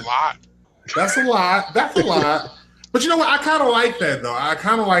just a lot. That's a lot. But you know what? I kind of like that, though. I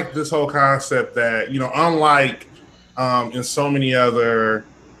kind of like this whole concept that, you know, unlike in so many other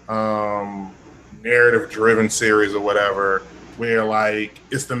narrative-driven series or whatever, where, like,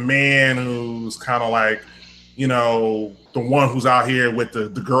 it's the man who's kind of like, you know, the one who's out here with the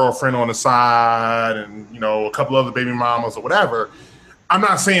girlfriend on the side and, you know, a couple other baby mamas or whatever. I'm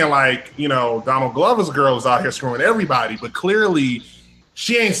not saying, like, you know, Donald Glover's girl is out here screwing everybody, but clearly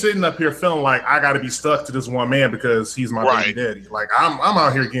she ain't sitting up here feeling like I got to be stuck to this one man because he's my baby daddy. Like, I'm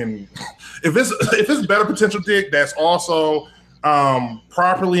out here getting, if it's better potential dick that's also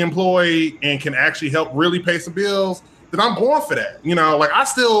properly employed and can actually help really pay some bills, then I'm going for that. You know, like, I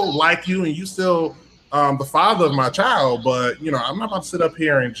still like you and you still the father of my child, but, you know, I'm not about to sit up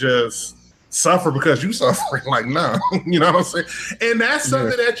here and just suffer because you suffering. Like, no. You know what I'm saying? And that's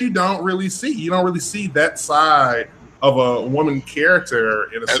something that you don't really see. You don't really see that side of a woman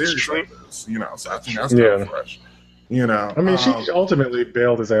character in a series like this. You know, so I think that's kind of fresh. You know, I mean, she ultimately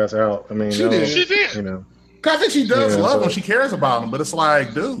bailed his ass out. I mean, she did. You know, I think she does love him. She cares about him, but it's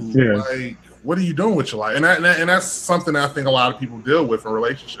like, dude, like, what are you doing with your life? And that's something that I think a lot of people deal with in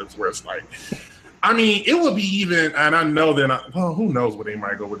relationships, where it's like, I mean, it would be even, and I know they're not, well, who knows where they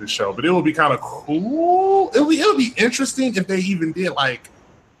might go with this show, but it would be kind of cool. It would be interesting if they even did, like,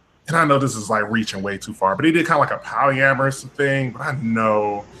 and I know this is like reaching way too far, but they did kind of like a polyamorous thing, but I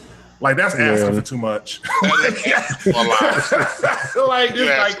know, like, that's asking for too much. That's a lot. Like, it's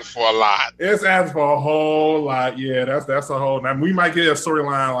asking for a lot. It's asking for a whole lot. Yeah, that's a whole, now we might get a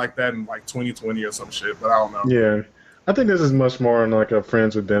storyline like that in like 2020 or some shit, but I don't know. Yeah. I think this is much more in like a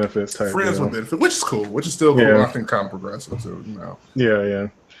friends with benefits type. Friends with benefits, which is cool, which is still cool. I think kind of progressive too. You know. Yeah.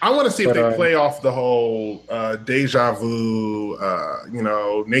 I want to see if they play off the whole deja vu. You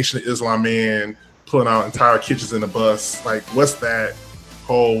know, Nation of Islam man pulling out entire kitchens in the bus. Like, what's that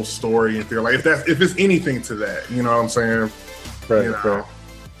whole story and theory? Like, if it's anything to that, you know what I'm saying? Right. You know? Right.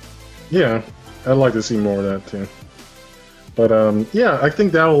 Yeah, I'd like to see more of that too. But I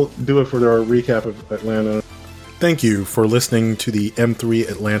think that'll do it for our recap of Atlanta. Thank you for listening to the M3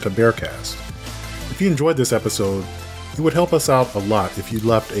 Atlanta Bearcast. If you enjoyed this episode, it would help us out a lot if you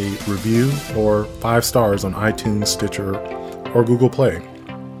left a review or 5 stars on iTunes, Stitcher, or Google Play.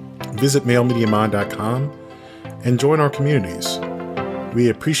 Visit mailmediamind.com and join our communities. We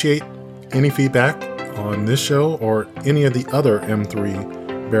appreciate any feedback on this show or any of the other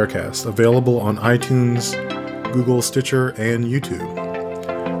M3 Bearcasts available on iTunes, Google, Stitcher, and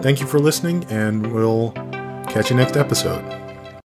YouTube. Thank you for listening, and we'll catch you next episode.